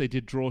groups. They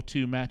did draw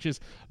 2 matches.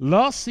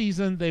 Last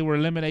season, they were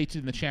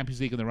eliminated in the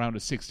Champions League in the round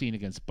of 16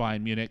 against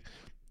Bayern Munich.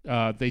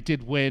 They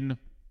did win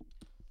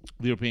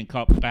the European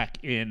Cup back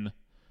in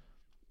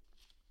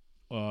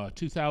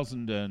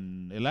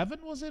 2011,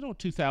 was it? Or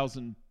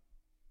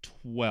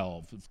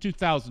 2012? It's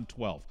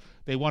 2012.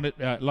 They won it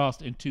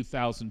last in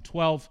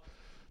 2012.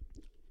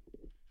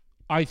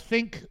 I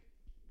think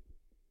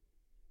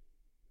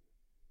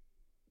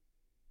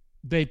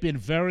they've been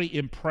very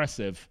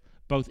impressive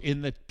both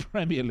in the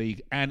Premier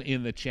League and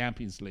in the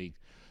Champions League.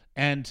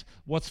 And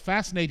what's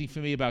fascinating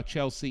for me about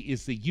Chelsea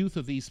is the youth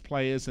of these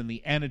players and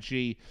the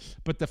energy,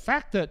 but the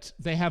fact that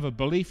they have a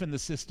belief in the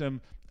system,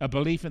 a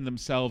belief in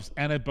themselves,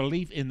 and a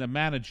belief in the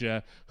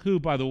manager, who,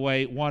 by the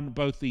way, won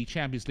both the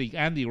Champions League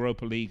and the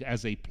Europa League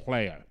as a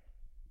player.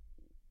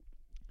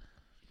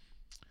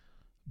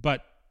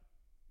 But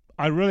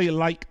I really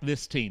like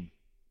this team.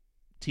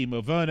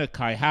 Timo Werner,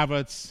 Kai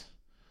Havertz,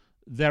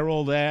 they're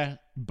all there,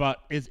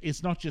 but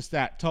it's not just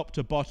that. Top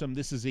to bottom,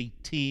 this is a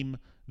team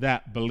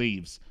that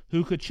believes.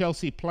 Who could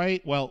Chelsea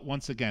play? Well,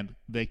 once again,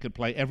 they could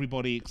play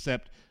everybody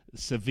except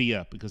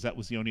Sevilla, because that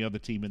was the only other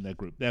team in their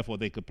group. Therefore,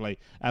 they could play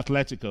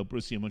Atletico,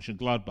 Borussia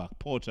Mönchengladbach,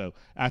 Porto,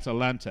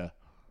 Atalanta.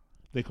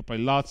 They could play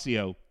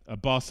Lazio,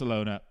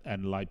 Barcelona,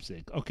 and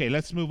Leipzig. Okay,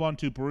 let's move on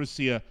to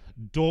Borussia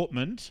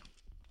Dortmund.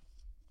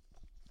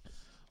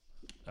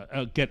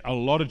 Get a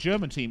lot of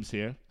German teams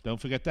here. Don't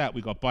forget that.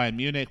 We got Bayern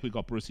Munich, we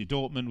got Borussia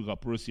Dortmund, we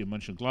got Borussia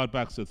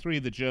Mönchengladbach. So 3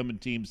 of the German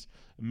teams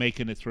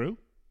making it through.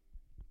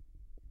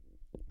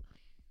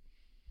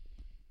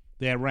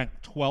 They're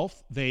ranked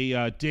 12th.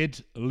 They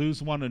did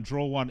lose 1 and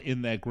draw 1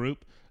 in their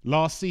group.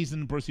 Last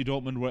season, Borussia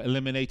Dortmund were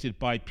eliminated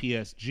by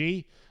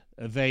PSG.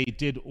 They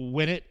did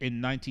win it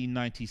in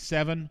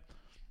 1997.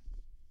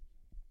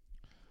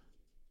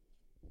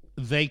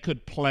 They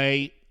could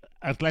play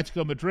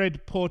Atletico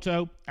Madrid,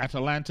 Porto,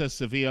 Atalanta,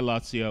 Sevilla,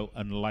 Lazio,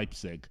 and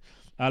Leipzig.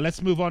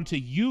 Let's move on to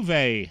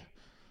Juve.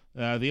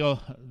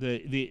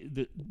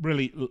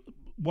 Really,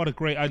 what a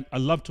great... I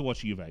love to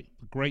watch Juve.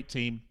 Great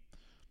team.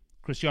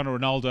 Cristiano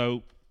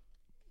Ronaldo,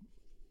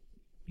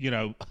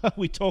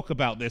 we talk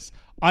about this.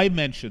 I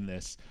mention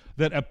this,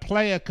 that a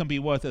player can be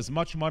worth as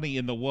much money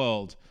in the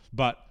world,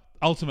 but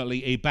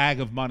ultimately a bag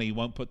of money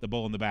won't put the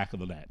ball in the back of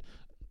the net.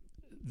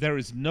 There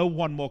is no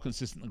one more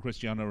consistent than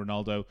Cristiano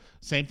Ronaldo.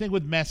 Same thing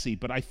with Messi,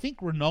 but I think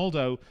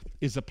Ronaldo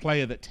is a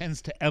player that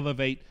tends to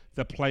elevate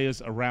the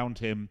players around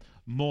him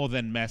more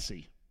than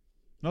Messi.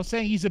 Not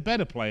saying he's a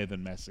better player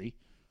than Messi.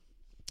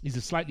 He's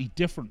a slightly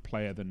different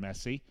player than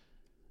Messi.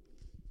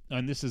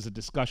 And this is a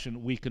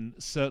discussion we can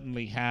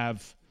certainly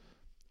have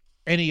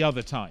any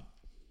other time.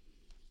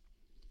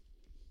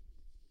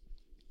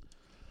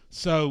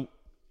 So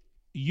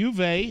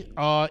Juve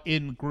are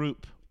in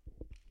Group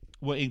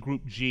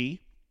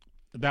G.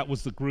 That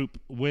was the group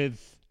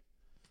with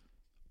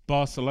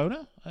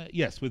Barcelona.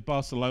 Yes, with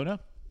Barcelona.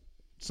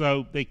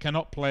 So they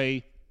cannot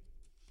play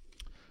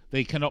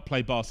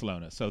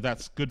Barcelona. So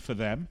that's good for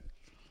them.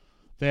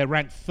 They're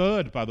ranked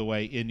third, by the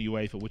way, in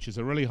UEFA, which is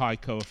a really high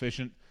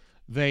coefficient.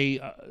 They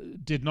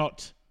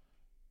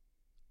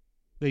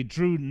They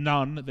drew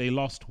none. They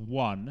lost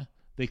one.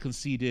 They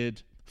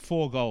conceded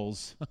 4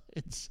 goals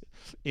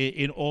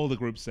in all the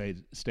group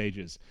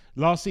stages.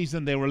 Last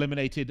season, they were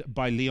eliminated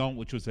by Lyon,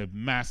 which was a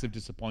massive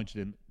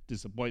disappointment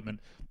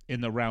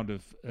in the round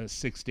of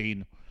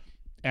 16.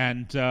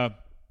 And I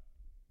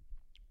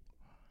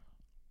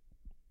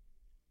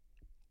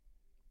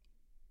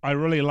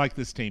really like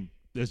this team.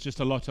 There's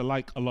just a lot to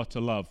like, a lot to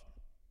love.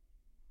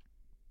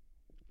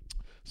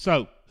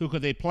 So, who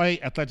could they play?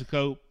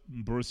 Atletico,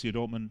 Borussia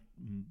Dortmund,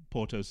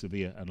 Porto,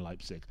 Sevilla, and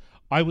Leipzig.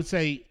 I would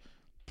say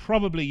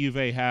probably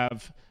Juve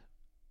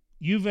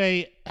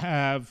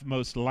have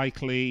most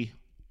likely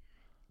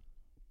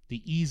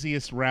the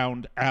easiest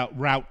route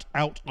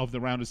out of the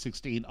round of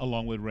 16,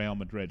 along with Real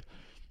Madrid.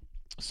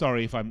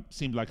 Sorry if I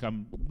seemed like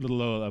I'm a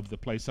little all over the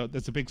place. So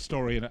there's a big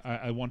story, and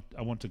I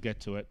want to get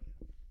to it.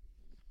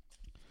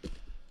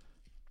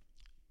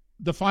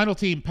 The final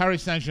team,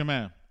 Paris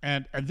Saint-Germain.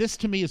 And this,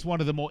 to me, is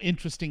one of the more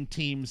interesting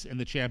teams in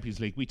the Champions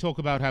League. We talk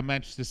about how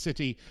Manchester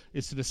City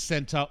is sort of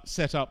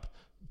set up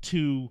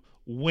to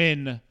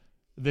win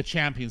the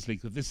Champions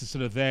League, that this is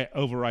sort of their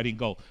overriding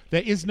goal.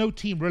 There is no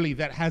team, really,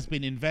 that has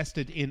been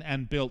invested in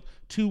and built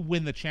to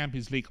win the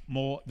Champions League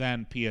more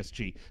than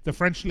PSG. The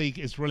French league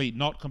is really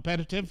not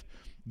competitive.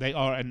 They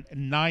are a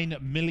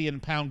 £9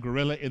 million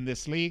gorilla in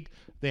this league.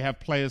 They have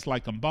players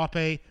like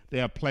Mbappe. They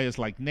have players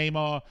like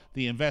Neymar.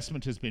 The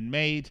investment has been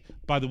made.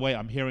 By the way,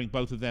 I'm hearing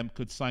both of them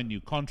could sign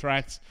new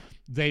contracts.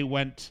 They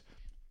went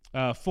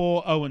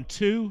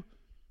 4-0-2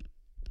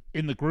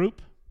 in the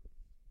group.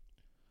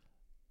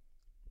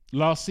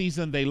 Last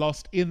season, they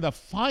lost in the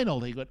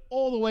final. They got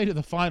all the way to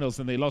the finals,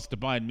 and they lost to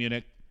Bayern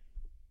Munich.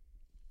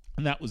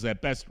 And that was their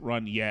best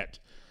run yet.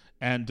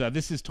 And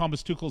this is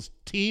Thomas Tuchel's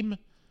team.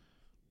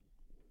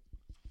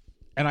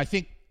 And I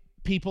think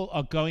people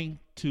are going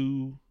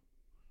to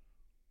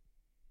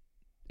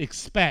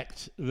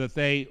expect that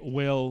they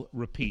will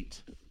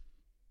repeat.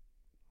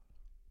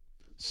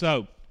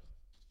 So,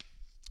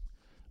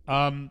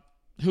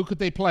 who could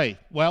they play?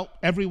 Well,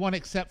 everyone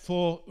except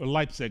for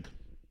Leipzig.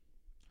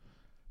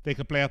 They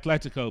could play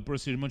Atletico,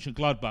 Borussia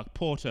Mönchengladbach,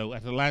 Porto,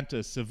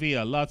 Atalanta,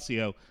 Sevilla,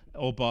 Lazio,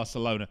 or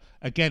Barcelona.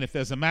 Again, if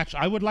there's a match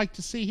I would like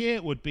to see here,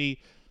 it would be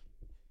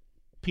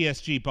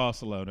PSG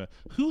Barcelona.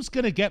 Who's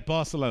going to get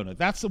Barcelona?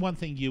 That's the one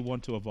thing you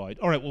want to avoid.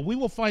 All right, well, we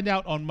will find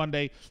out on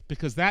Monday,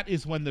 because that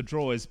is when the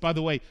draw is. By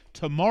the way,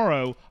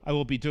 tomorrow I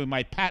will be doing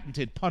my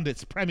patented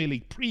Pundits Premier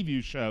League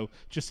preview show,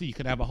 just so you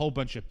can have a whole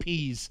bunch of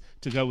peas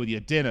to go with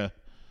your dinner.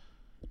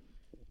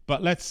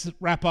 But let's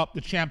wrap up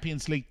the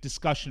Champions League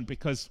discussion,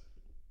 because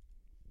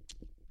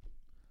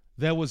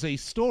there was a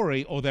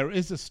story, or there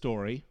is a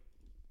story,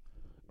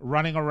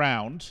 running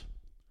around,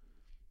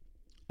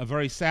 a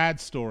very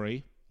sad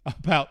story,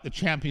 about the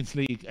Champions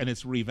League and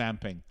its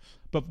revamping.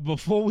 But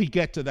before we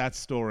get to that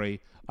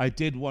story, I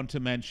did want to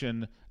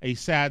mention a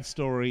sad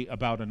story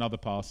about another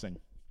passing.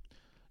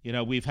 You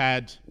know, we've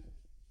had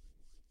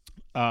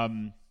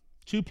 2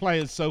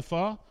 players so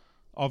far.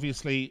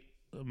 Obviously,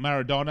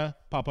 Maradona,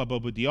 Papa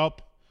Bobo Diop,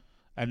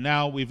 and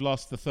now we've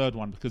lost the third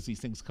one, because these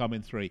things come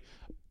in 3.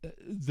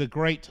 The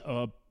great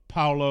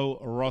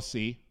Paolo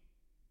Rossi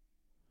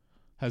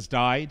has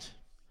died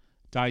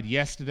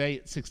yesterday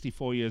at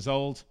 64 years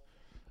old.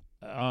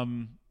 A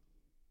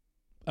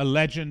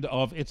legend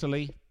of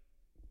Italy,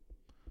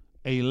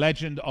 a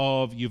legend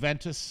of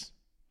Juventus,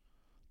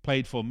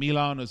 played for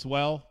Milan as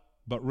well,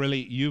 but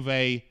really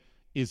Juve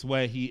is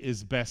where he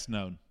is best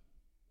known.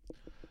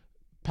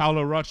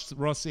 Paolo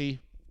Rossi,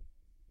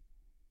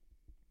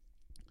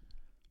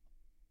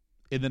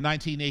 in the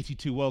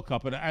 1982 World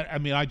Cup, and I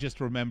mean, I just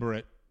remember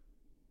it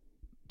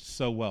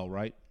so well,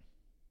 right?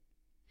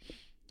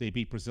 They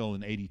beat Brazil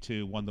in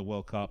 82, won the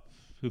World Cup.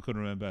 Who can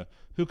remember?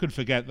 Who can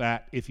forget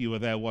that if you were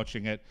there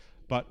watching it?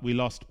 But we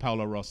lost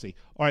Paolo Rossi.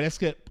 All right, let's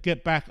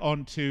get back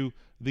onto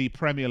the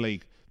Premier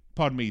League.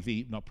 Pardon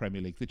me, not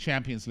Premier League, the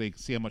Champions League.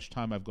 See how much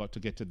time I've got to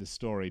get to this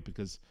story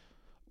because,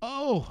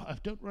 I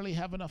don't really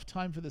have enough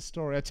time for this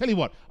story. I tell you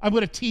what, I'm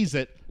going to tease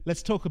it.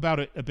 Let's talk about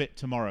it a bit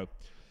tomorrow.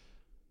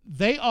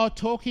 They are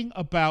talking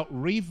about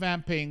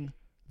revamping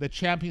the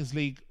Champions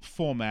League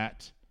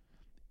format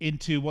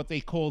into what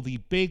they call the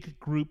big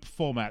group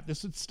format.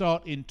 This would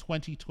start in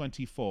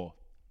 2024.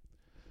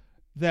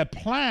 Their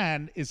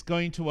plan is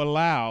going to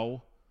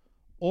allow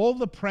all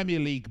the Premier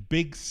League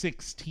big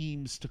six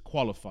teams to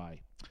qualify.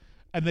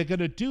 And they're going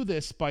to do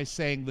this by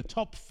saying the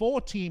top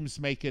 4 teams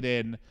make it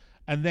in,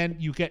 and then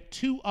you get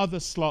 2 other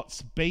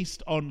slots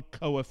based on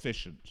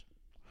coefficient.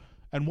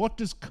 And what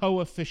does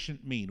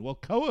coefficient mean? Well,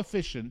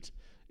 coefficient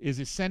is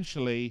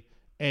essentially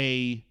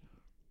a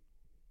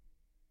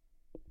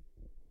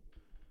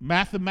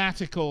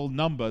mathematical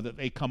number that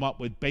they come up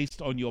with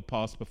based on your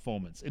past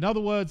performance. In other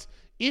words,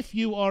 if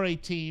you are a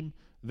team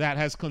that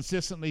has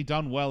consistently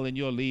done well in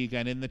your league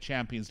and in the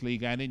Champions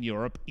League and in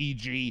Europe,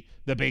 e.g.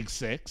 the Big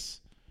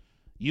Six,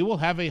 you will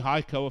have a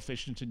high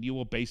coefficient and you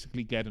will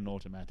basically get an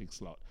automatic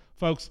slot.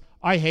 Folks,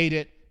 I hate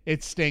it.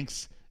 It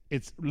stinks.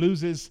 It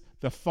loses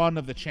the fun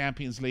of the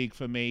Champions League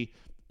for me.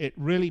 It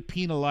really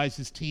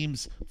penalizes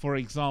teams, for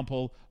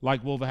example,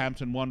 like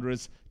Wolverhampton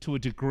Wanderers, to a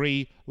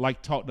degree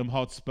like Tottenham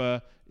Hotspur.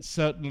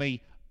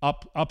 Certainly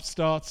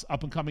upstarts,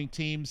 up-and-coming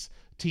teams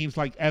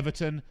like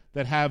Everton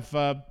that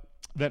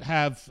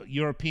have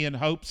European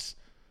hopes.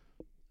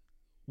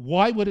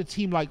 Why would a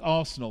team like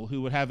Arsenal,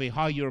 who would have a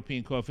high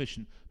European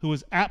coefficient, who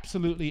is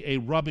absolutely a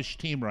rubbish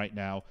team right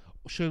now,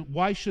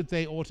 why should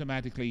they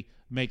automatically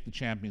make the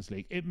Champions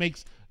League? It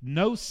makes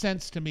no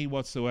sense to me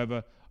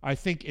whatsoever. I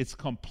think it's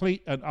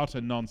complete and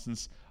utter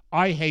nonsense.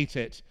 I hate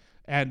it.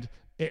 And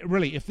it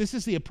really, if this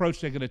is the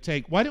approach they're going to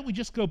take, why don't we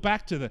just go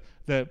back to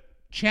the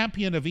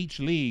champion of each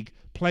league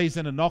plays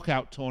in a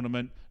knockout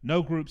tournament,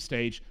 no group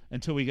stage,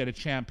 until we get a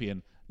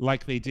champion,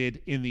 like they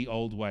did in the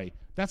old way.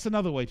 That's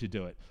another way to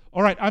do it.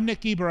 All right, I'm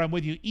Nick Geber. I'm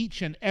with you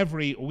each and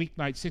every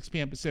weeknight, 6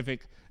 p.m.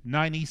 Pacific,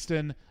 9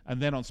 Eastern,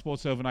 and then on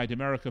Sports Overnight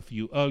America for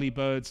you early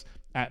birds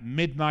at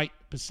midnight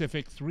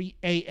Pacific, 3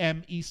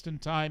 a.m. Eastern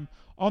Time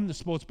on the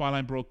Sports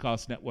Byline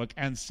Broadcast Network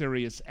and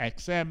Sirius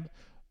XM,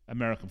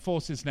 American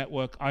Forces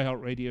Network,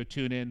 iHeartRadio,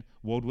 TuneIn,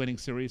 award-winning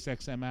Sirius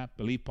XM app,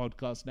 Believe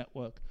Podcast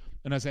Network.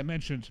 And as I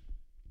mentioned,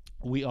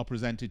 we are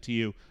presented to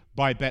you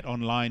by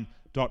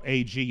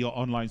BetOnline.ag, your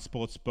online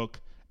sportsbook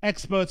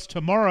experts.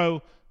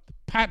 Tomorrow, the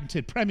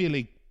patented Premier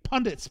League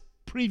Pundits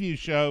preview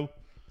show.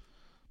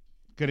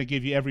 Going to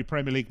give you every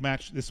Premier League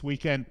match this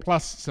weekend,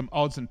 plus some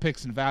odds and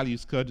picks and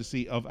values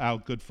courtesy of our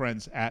good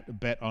friends at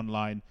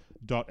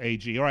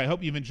BetOnline.ag. All right, I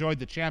hope you've enjoyed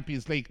the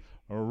Champions League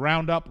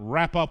roundup,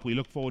 wrap-up. We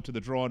look forward to the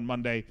draw on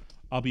Monday.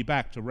 I'll be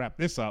back to wrap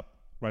this up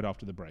right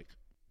after the break.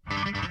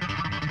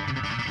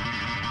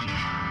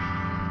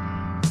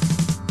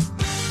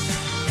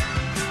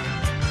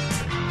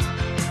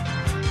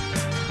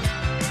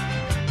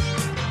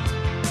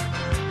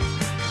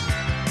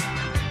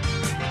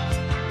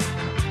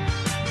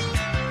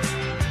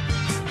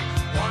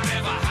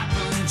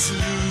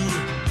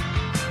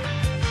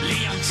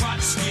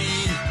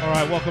 All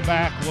right, welcome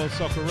back, World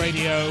Soccer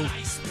Radio.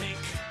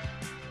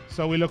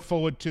 So we look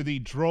forward to the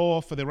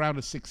draw for the round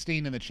of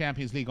 16 in the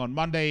Champions League on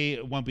Monday.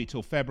 It won't be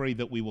till February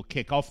that we will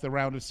kick off the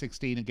round of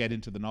 16 and get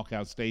into the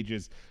knockout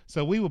stages.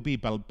 So we will be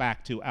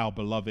back to our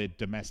beloved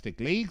domestic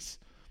leagues,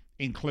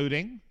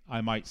 including,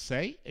 I might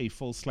say, a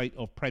full slate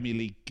of Premier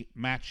League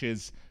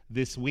matches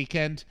this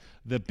weekend.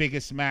 The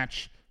biggest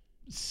match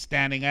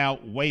standing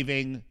out,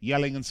 waving,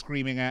 yelling and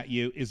screaming at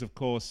you is, of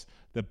course,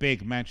 the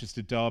big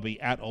Manchester derby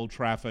at Old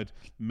Trafford.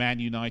 Man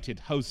United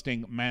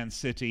hosting Man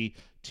City.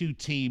 Two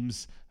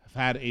teams have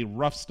had a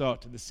rough start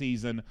to the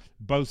season.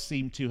 Both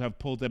seem to have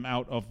pulled them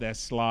out of their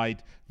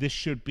slide. This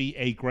should be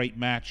a great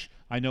match.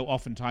 I know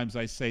oftentimes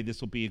I say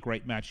this will be a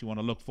great match. You want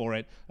to look for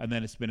it, and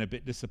then it's been a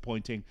bit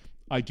disappointing.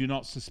 I do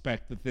not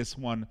suspect that this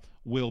one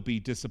will be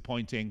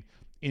disappointing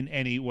in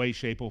any way,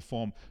 shape, or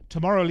form.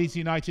 Tomorrow, Leeds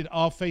United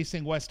are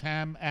facing West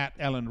Ham at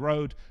Ellen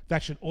Road.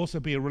 That should also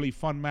be a really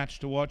fun match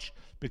to watch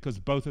because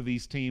both of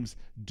these teams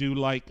do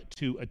like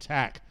to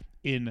attack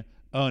in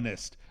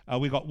earnest.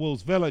 We got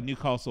Wolves Villa,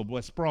 Newcastle,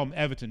 West Brom,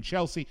 Everton,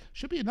 Chelsea.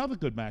 Should be another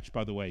good match,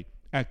 by the way,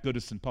 at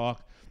Goodison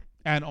Park.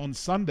 And on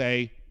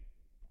Sunday,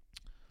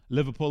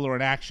 Liverpool are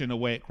in action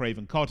away at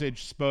Craven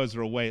Cottage. Spurs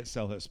are away at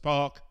Selhurst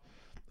Park.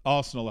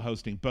 Arsenal are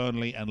hosting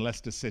Burnley, and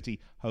Leicester City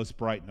host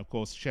Brighton. Of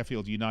course,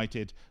 Sheffield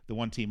United, the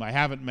one team I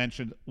haven't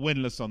mentioned,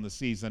 winless on the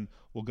season,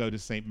 will go to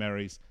St.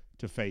 Mary's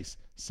to face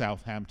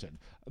Southampton.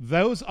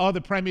 Those are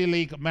the Premier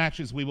League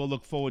matches we will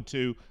look forward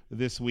to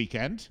this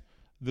weekend.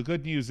 The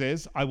good news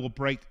is I will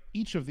break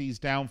each of these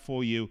down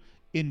for you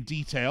in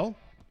detail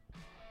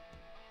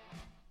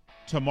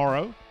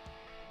tomorrow,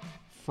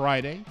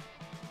 Friday,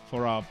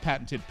 for our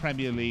patented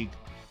Premier League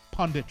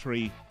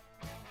punditry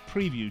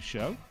preview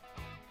show,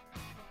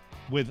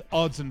 with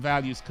odds and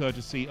values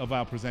courtesy of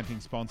our presenting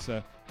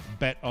sponsor,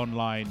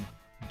 BetOnline.ag.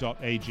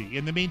 BetOnline.ag.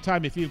 In the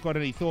meantime, if you've got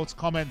any thoughts,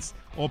 comments,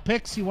 or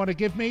picks you want to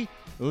give me,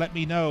 let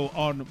me know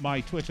on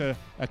my Twitter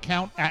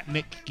account at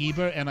Nick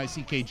Geber,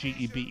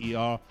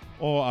 NickGeber,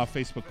 or our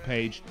Facebook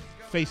page,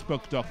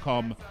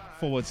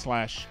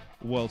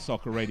 facebook.com/World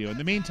Soccer Radio. In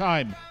the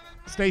meantime,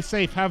 stay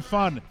safe, have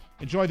fun,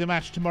 enjoy the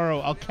match tomorrow.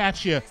 I'll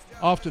catch you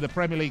after the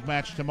Premier League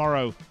match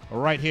tomorrow,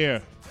 right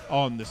here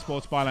on the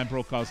Sports Byline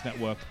Broadcast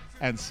Network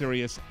and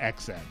Sirius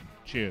XM.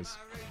 Cheers.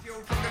 3,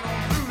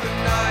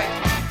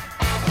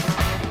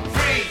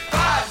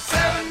 5,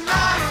 7,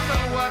 9,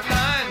 double white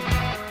line.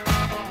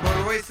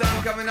 Motorway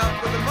sun coming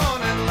up with the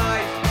morning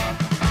light.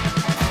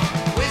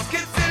 Whiskey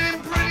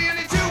sitting pretty in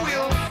a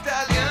two-wheel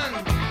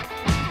stallion.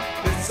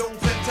 This old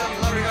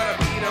set-top lorry got a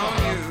beat on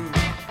you.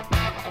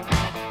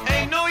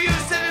 Ain't no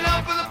use setting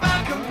up with a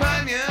bad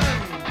companion.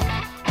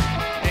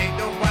 Ain't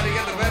nobody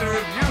got the better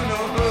of you, no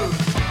who.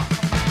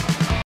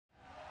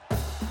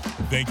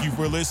 Thank you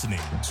for listening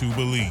to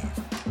Believe.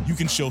 You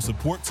can show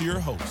support to your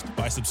host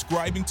by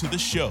subscribing to the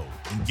show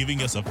and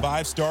giving us a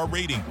 5-star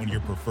rating on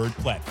your preferred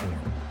platform.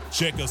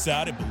 Check us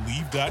out at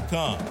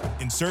Believe.com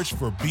and search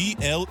for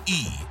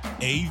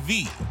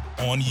BLEAV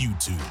on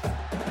YouTube.